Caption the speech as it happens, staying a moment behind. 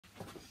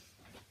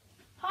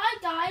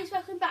guys,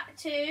 welcome back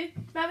to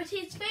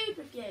Mavity's Food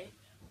Review.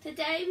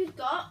 Today we've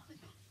got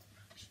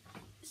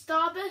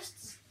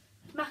Starbursts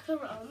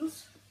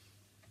macarons,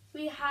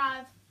 we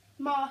have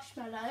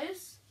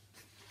marshmallows,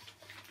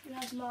 we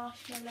have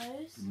mochi,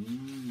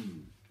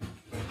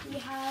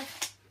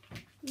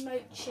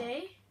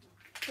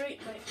 fruit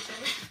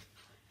mochi,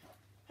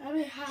 and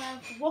we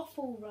have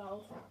waffle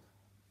roll.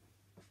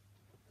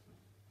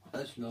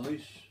 That's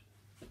nice.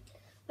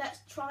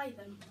 Let's try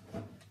them.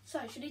 So,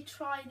 should we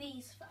try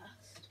these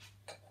first?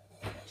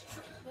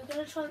 We're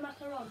going to try the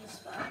macarons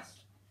first.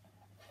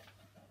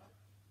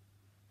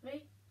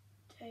 3,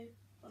 2,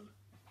 1.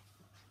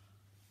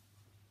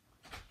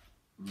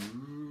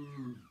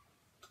 Mmm.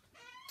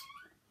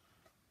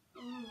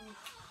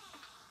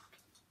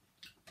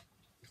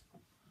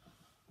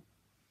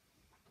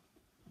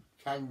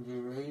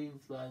 Tangerine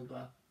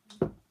flavour.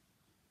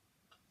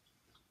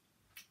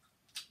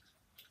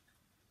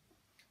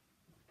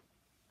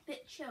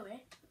 Bit chewy.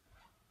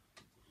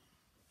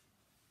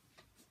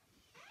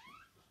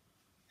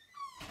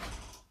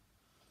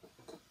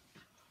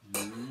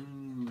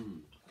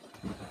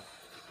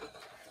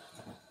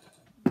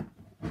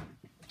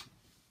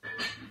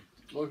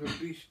 Like a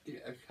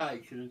biscuit, a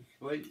cake and a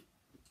sweet.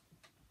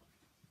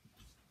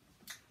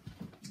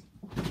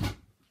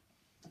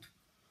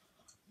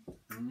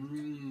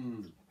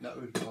 That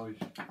was nice. You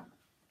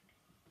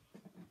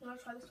want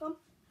to try this one?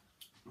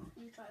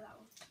 You try that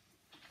one.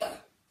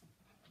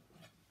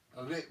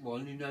 I'll get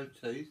one, you know,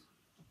 teeth.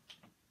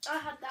 I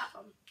had that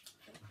one.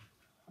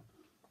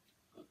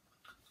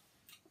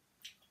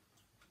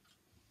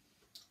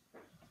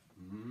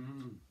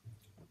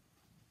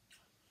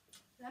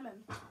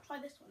 Lemon. Try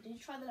this one. Did you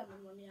try the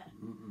lemon one yet?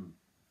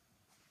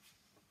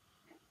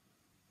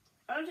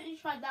 I don't think you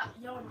tried that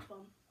orange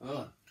one.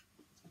 Oh.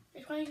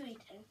 Which one are you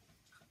eating?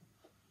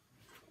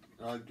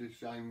 I had the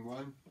same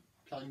one.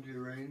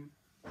 Tangerine.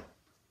 Are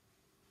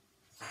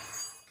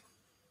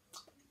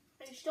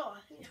you sure? I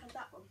think you had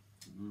that one.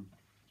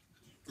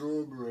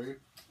 Strawberry.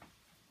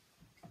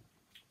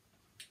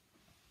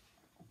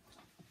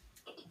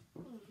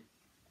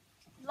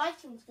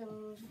 Lighting's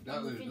going to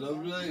That was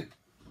lovely.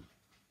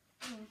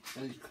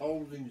 And it's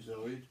cold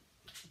inside.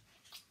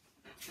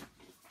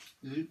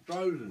 Is it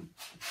frozen?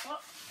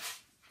 What?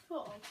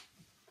 Cool.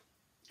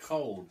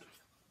 Cold.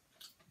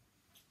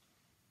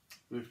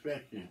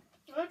 Refreshing.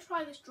 I'm going to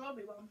try the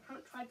strawberry one. I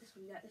haven't tried this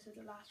one yet. This is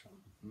the last one.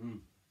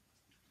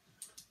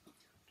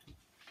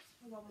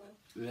 One more.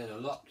 We had a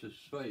lot of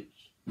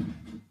sweets.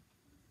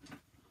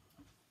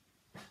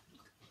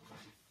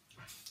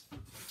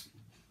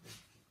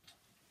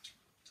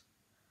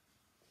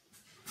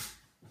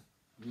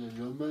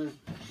 Yummy.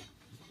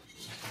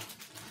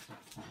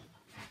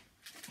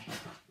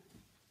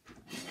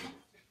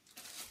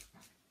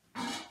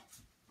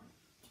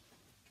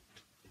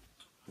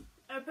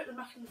 I'll put them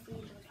back in the freezer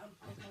again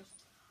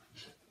because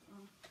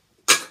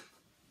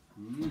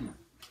you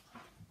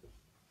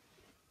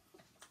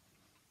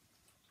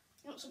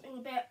want something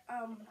a bit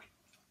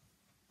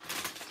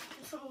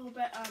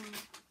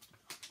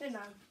you know,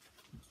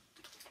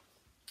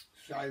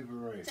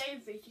 Savoury.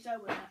 savoury to go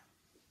with it.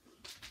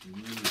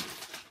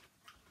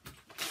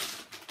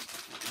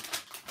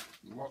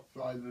 What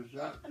flavour is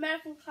that?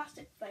 American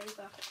classic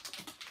flavour.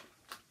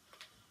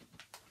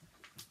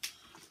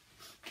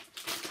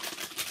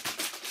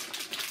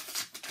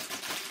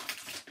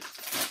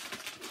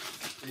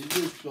 It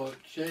looks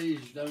like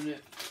cheese, don't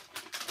it?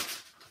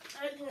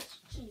 I don't think it's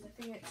cheese, I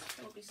think it's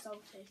probably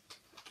salty.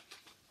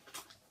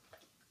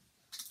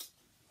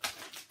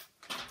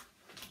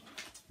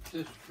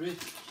 Just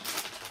crisps.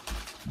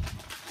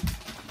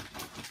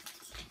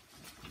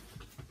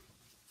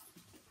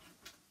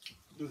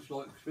 Looks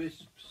like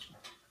crisps.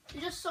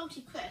 They're just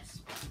salty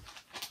crisps.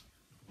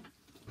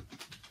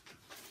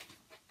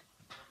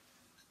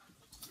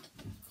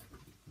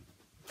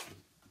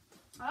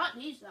 I like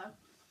these though.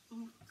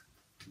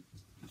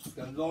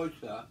 They're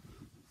lighter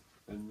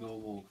than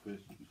normal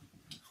crisps.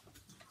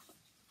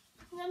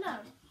 I don't know.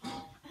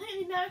 I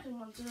think the American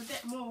ones are a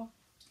bit more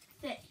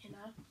thick, you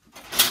know.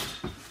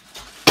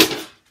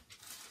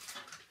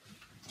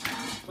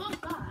 What's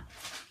that?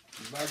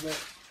 Rabbit.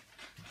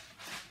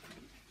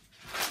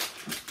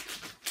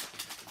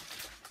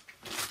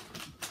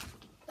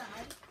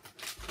 Dad,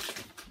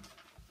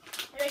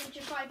 I reckon you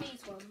should try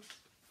these ones.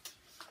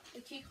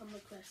 The cucumber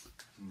crisp.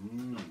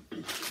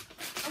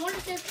 I wonder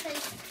if they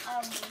taste,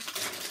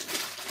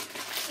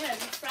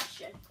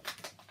 refreshing.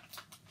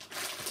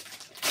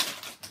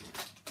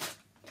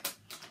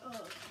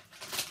 Oh.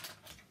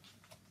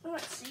 I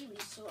like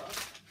seaweed, sort of.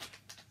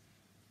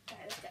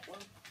 Okay, let's get one.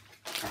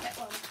 Get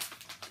one.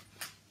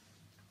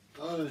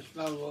 Oh, it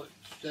smells like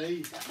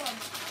seed. Get one.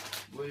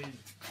 Weed.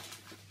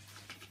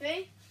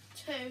 3,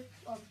 2,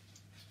 1.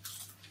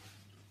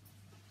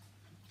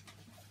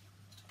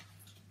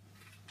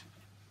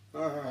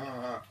 All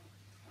right.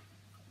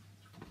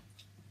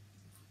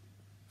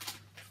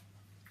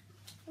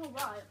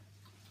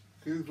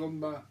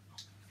 Cucumber.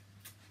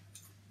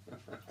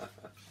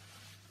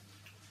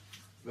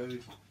 Very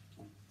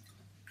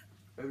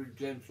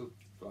gentle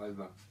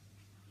flavour.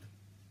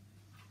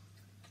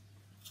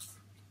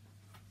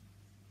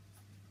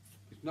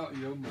 Not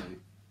yummy.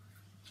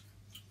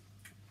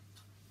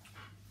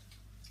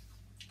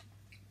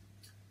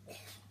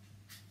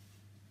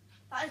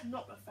 That is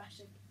not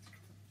refreshing.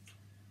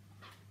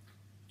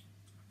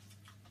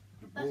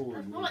 That's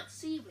Boring. more like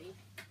seaweed.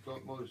 It's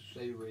like more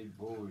seaweed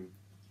boring.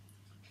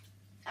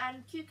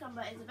 And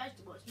cucumber is a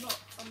vegetable, it's not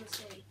on the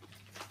sea.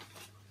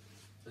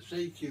 A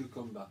sea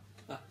cucumber.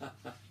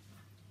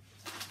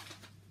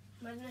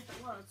 Imagine if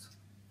it was.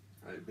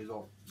 It'd be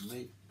like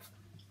meat.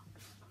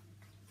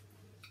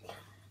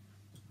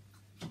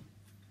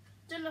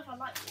 Don't know if I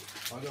like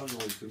these. I don't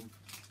like them.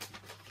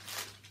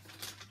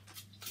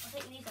 I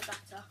think these are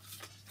better.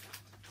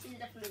 These are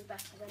definitely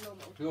better than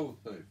normal.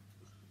 Filthy.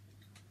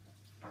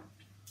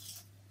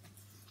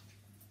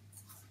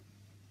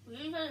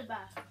 These are the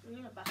best.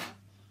 These are better.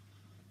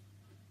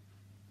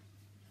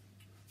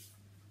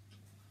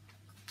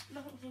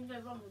 Nothing can go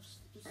wrong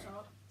with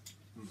salt.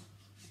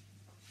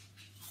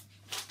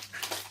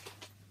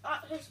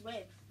 That tastes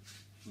weird.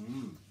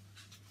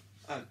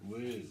 That's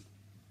weird.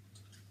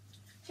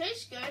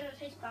 Tastes good and it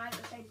tastes bad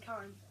at the same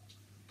time.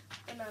 I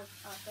don't know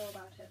how I feel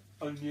about it.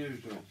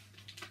 Unusual.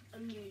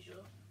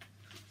 Unusual.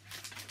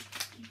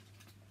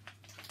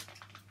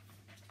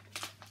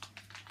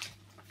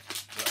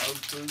 But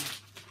open.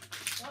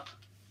 What?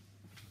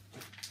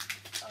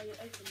 Oh, you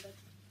opened them.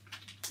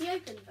 You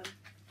opened them.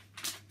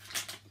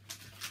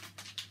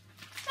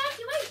 Dad,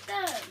 you ate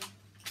them!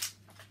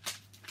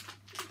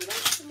 You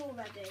ate them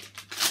already.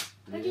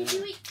 When did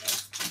you eat them?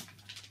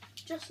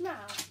 Just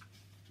now?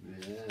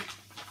 Yeah.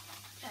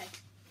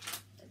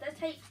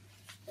 Okay.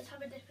 Let's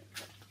have a different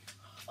one.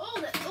 All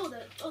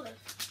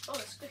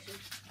the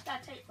squishes. Dad,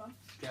 take one.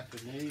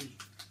 Japanese.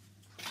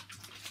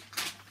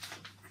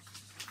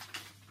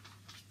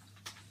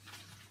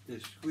 They're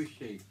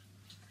squishy.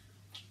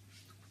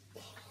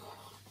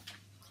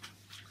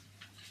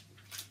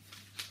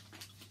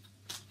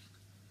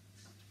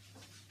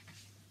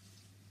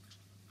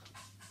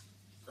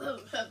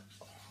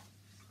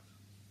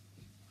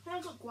 Now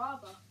I've got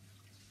guava.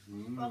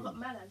 Well, I've got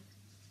melon.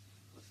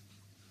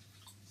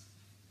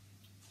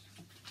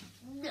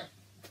 No.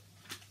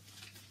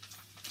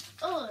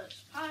 Oh,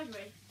 it's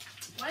powdery.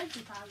 Way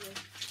too powdery.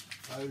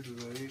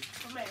 Powdery.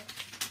 For me.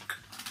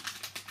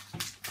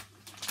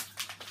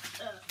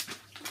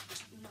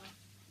 No.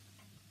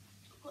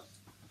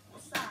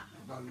 What's that?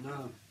 I don't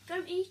know.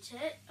 Don't eat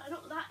it. I know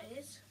what that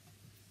is.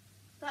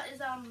 That is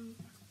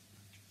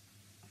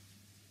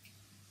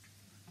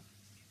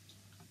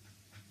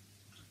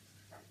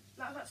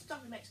That's that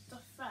stuff that makes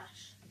stuff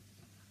fresh.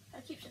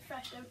 That keeps it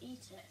fresh. Don't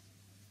eat it.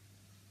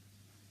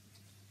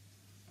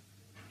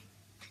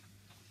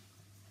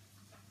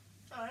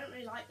 Oh, I don't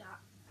really like that.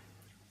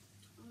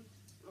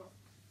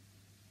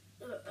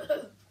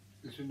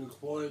 It's an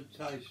acquired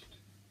taste.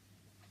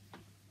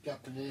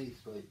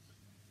 Japanese sweet.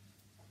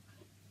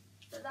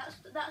 But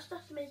that's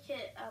just to make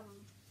it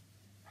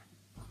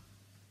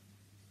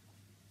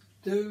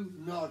Do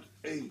not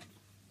eat.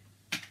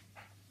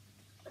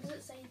 What does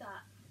it say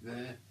that?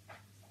 There.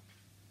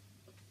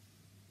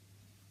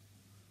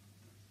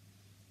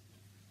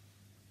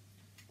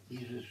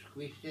 These are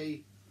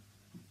squishy.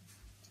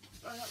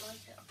 I don't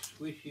like it.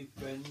 Squishy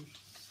friends.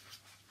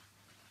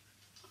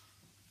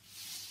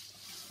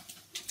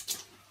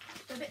 It's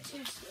a bit too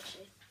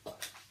squishy.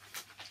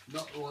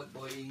 Not like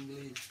my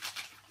English.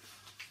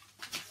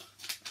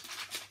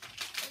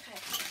 Okay.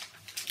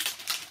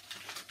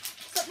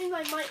 Something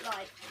I might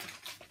like.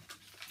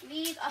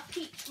 These are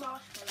peach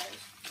marshmallows.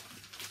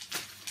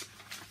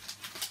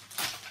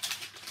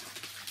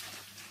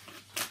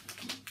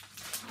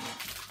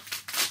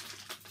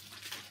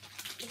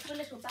 It's for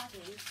little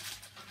baggies.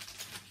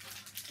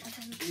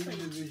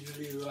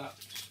 Individually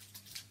wrapped.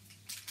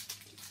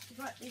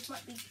 These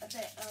might be a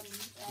bit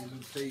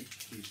Little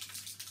peaches.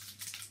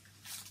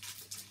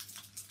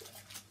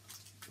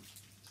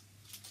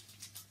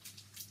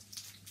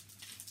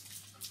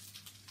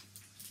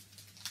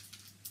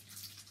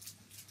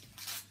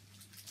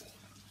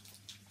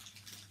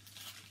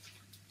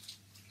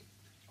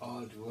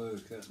 Hard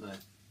work, aren't they?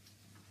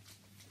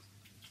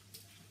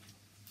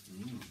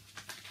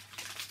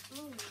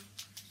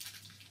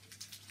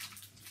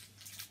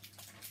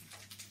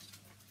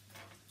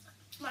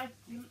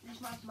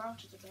 This might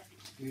melted a bit.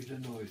 Use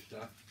an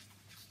oyster.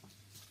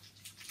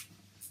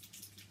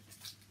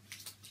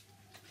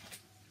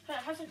 It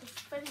has like a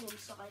filling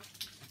inside.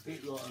 A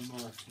bit like a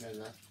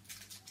marshmallow.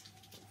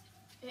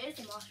 It is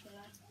a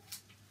marshmallow.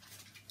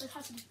 It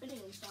has some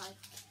filling inside.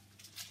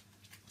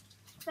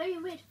 Very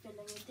weird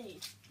filling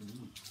indeed.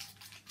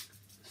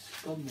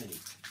 Scummy.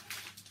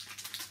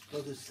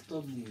 Got a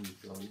scummy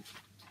inside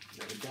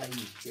that the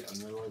Danish get on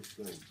their ice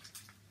cream.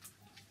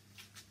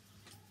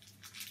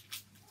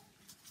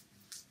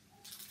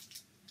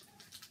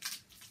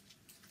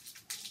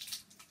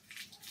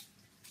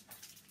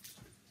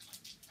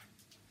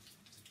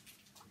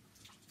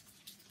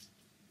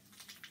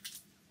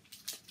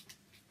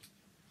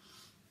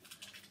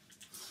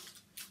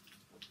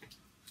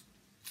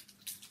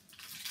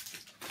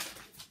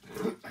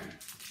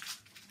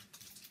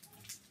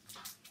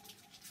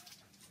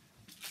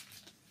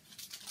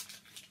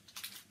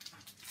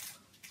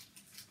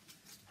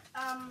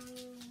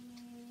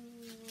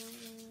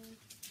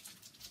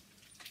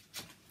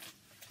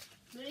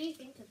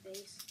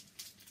 these?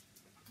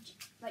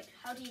 Like,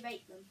 how do you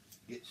rate them?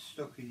 Get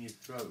stuck in your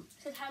throat.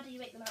 It says, how do you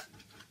rate them out?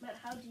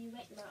 How do you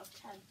rate them out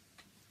of 10?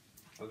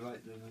 I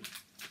rate them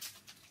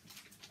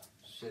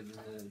 7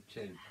 out of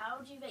 10.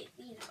 How do you rate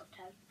these out of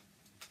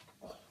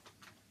 10?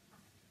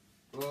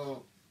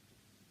 Well,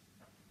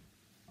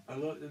 I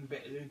like them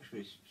better than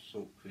crisps,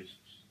 salt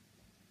crisps.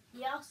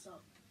 Yeah,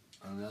 salt.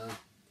 I know.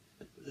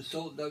 But the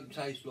salt don't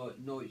taste like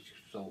nice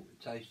salt.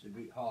 It tastes a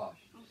bit harsh.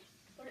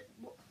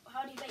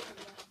 How do you rate them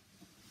though?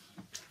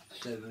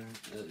 7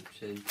 out of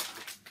 10.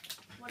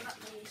 What about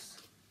these?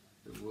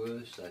 The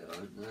worst they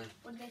aren't they?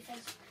 What do they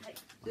taste like?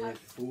 They're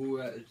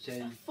 4 out of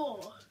 10.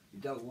 4? You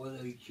don't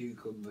want a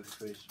cucumber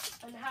crisp.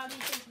 And how do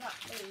you think about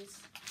these?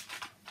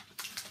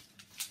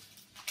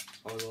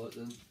 I like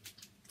them.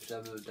 Some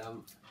of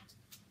them.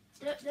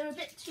 They're a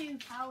bit too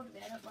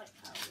powdery. I don't like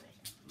powdery.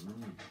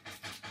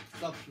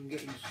 Stops them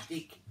getting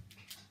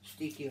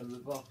sticky on the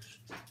box.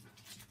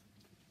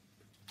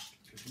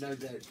 There's no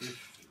doubt there's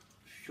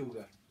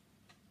sugar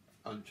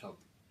on top.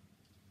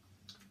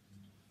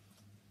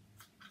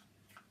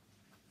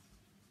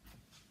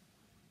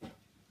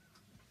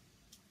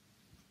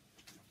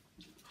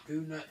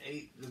 Do not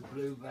eat the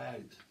blue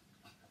bags.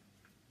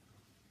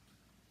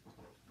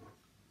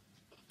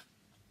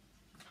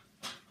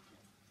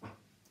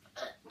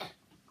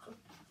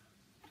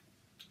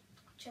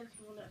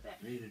 Choking on it a bit.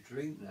 Need a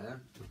drink now.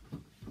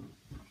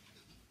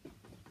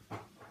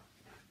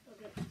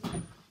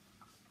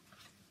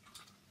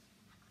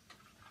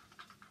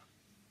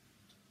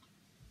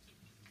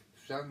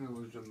 Sammy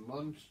was a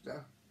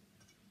monster.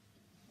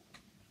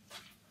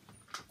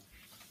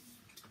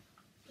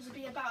 This will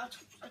be about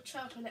a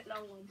 12-minute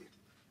long one.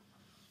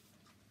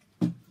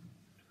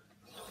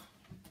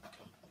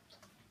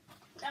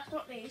 That's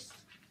not least.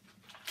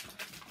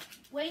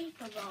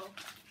 Wafer roll.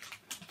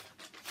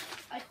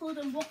 I called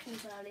them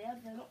waffles earlier.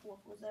 They're not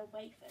waffles, they're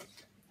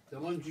wafers. The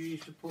ones you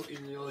used to put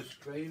in the ice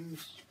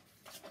creams.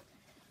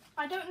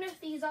 I don't know if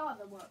these are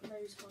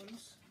those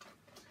ones.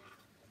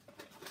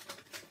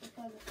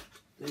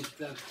 There's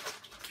the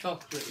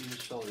chocolate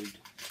inside.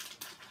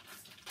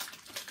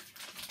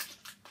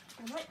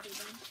 They might be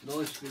them.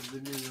 Nice with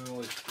vanilla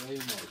ice cream,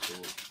 I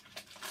thought.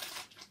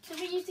 So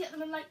we used to get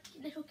them in like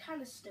little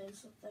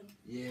canisters of them.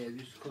 Yeah,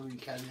 this come in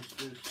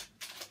canisters.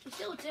 We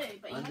still do,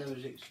 but And they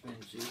was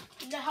expensive.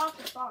 they're hard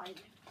to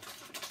find.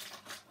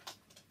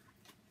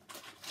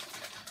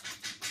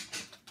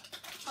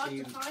 Hard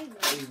to find them.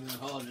 Even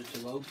harder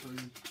to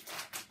open.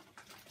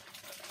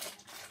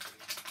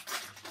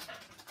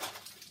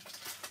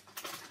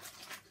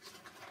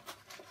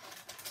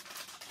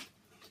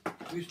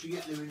 We used to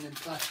get them in them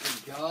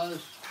plastic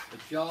jars. A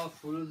jar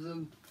full of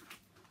them.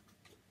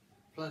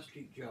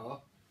 Plastic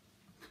jar.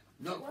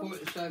 Not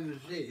quite the same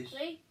as this.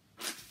 3,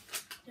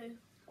 2,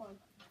 1.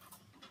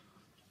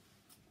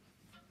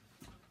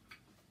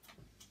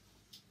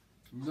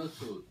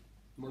 Nuzzle.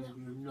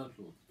 Mushroom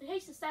nuzzle. They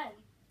taste the same.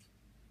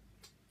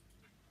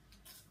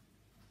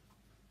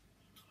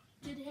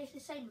 Do they taste the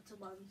same as the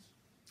ones?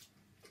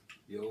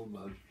 Yeah,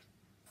 almost.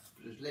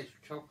 There's less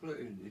chocolate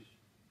in this.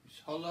 It's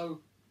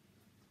hollow.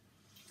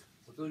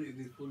 I thought it'd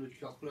be full of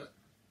chocolate.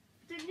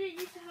 Didn't it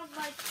used to have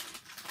like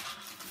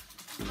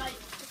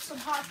some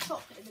hard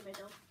chocolate in the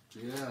middle?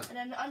 Yeah. And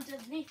then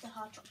underneath the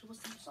hard chocolate was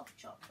some soft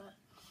chocolate.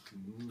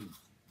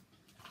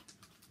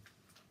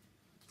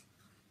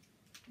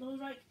 There was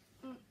like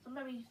some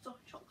very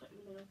soft chocolate in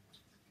the middle.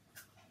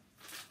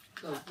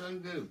 No, very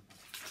good.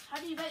 How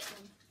do you rate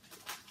them?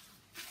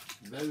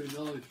 Very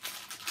nice.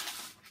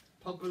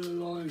 Popular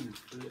line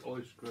for the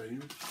ice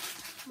cream.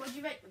 What do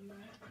you rate them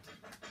now?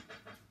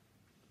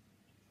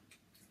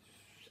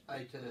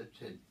 8 out of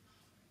 10.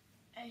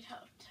 8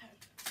 out of 10.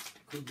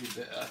 Could be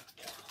better.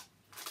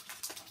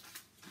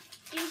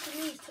 Even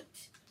these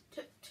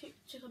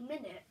took a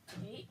minute to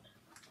eat.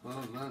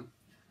 Oh man.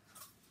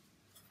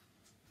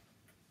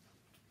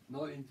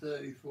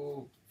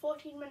 1934.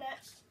 14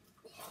 minutes.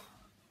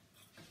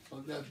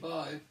 Okay,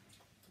 bye.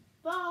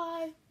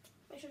 Bye.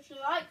 Make sure to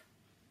like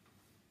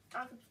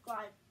and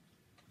subscribe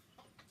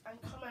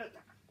and comment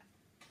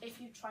if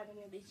you tried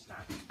any of these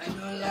snacks.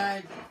 And I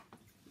like.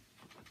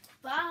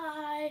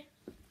 Bye.